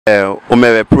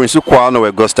Prince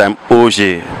Ukuanovwe Godstime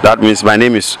Ukuanovwe. That means my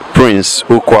name is Prince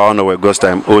Ukuanovwe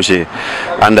Godstime Ukuanovwe,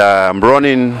 and I'm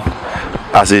running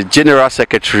as a General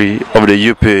Secretary of the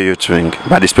UPU Youth Wing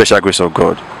by the special grace of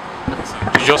God.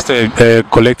 You just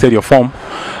collected your form,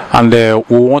 and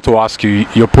we want to ask you,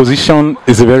 your position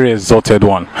is a very exalted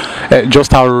one.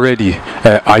 Just how ready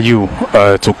are you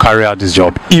to carry out this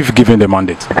job if given the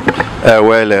mandate?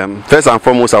 First and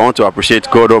foremost, I want to appreciate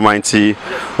God Almighty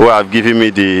who have given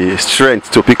me the strength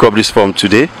to pick up this form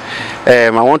today. I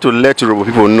want to let Urhobo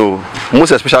people know, most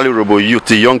especially Urhobo youth,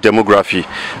 the young demography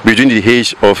between the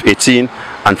age of 18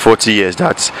 and 40 years,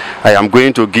 that I am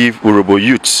going to give Urhobo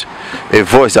youths a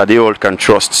voice that they all can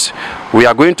trust. We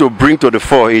are going to bring to the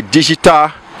fore a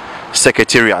digital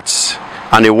secretariat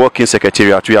and a working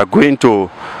secretariat. We are going to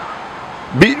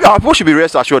our people should be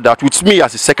rest assured that with me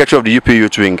as the Secretary of the UPU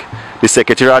Youth Wing, the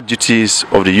secretarial duties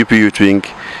of the UPU Youth Wing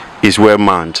is well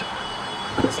manned.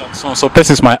 So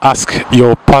persons might ask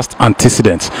your past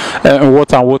antecedents. What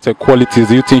qualities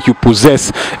do you think you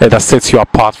possess that sets you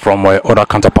apart from other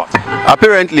counterparts?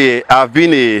 Apparently, I've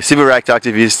been a civil rights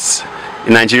activist,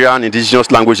 Nigerian indigenous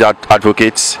language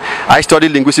advocate. I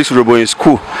studied linguistics Urhobo in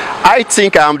school. I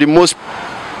think I am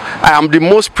the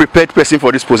most prepared person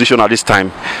for this position at this time.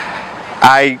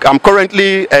 I am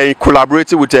currently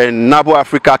collaborating with NABO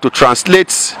Africa to translate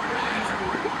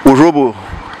Urhobo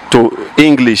to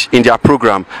English in their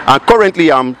program, and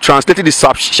currently I'm translating the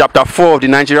chapter 4 of the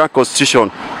Nigerian Constitution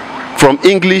from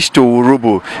English to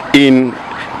Urhobo in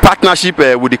partnership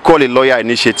with the Call a Lawyer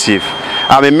initiative.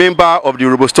 I'm a member of the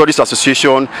Urhobo Studies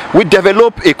Association. We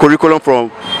develop a curriculum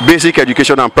from basic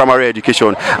education and primary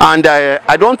education, and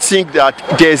I don't think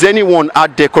that there's anyone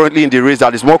out there currently in the race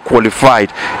that is more qualified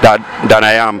than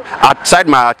I am. Outside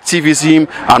my activism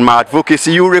and my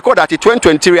advocacy, you recall that in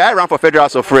 2023 I ran for Federal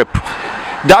House of Rep.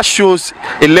 That shows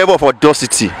a level of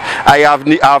audacity. I have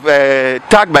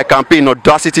tagged my campaign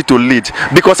audacity to lead,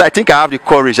 because I think I have the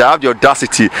courage, I have the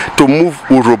audacity to move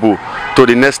Urhobo to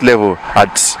the next level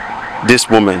at this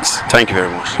moment. Thank you very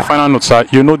much. Final note, sir.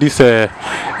 You know this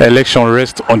election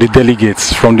rests on the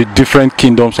delegates from the different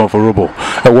kingdoms of Urhobo.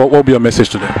 What will be your message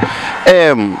to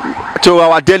them? To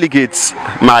our delegates,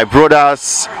 my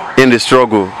brothers in the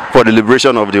struggle for the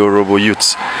liberation of the Urhobo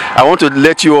youths, I want to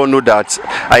let you all know that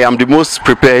I am the most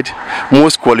prepared,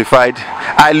 most qualified,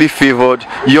 highly favored,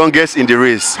 youngest in the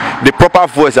race, the proper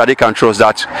voice that they can trust,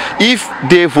 that if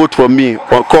they vote for me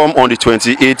or come on the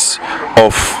 28th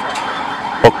of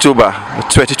October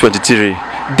 2023,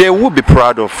 they will be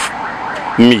proud of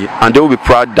me, and they will be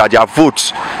proud that their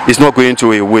vote is not going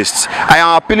to a waste. I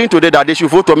am appealing today that they should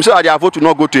vote for me so that their vote will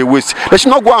not go to a waste. They should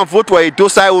not go and vote for a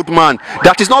docile old man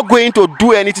that is not going to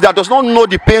do anything, that does not know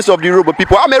the pains of the Urhobo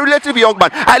people. I'm a relatively young man.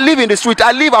 I live in the street.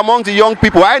 I live among the young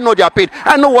people. I know their pain.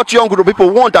 I know what young Urhobo people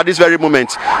want at this very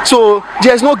moment. So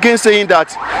there is no gainsaying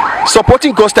that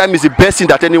supporting Godstime is the best thing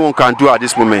that anyone can do at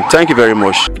this moment. Thank you very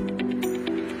much.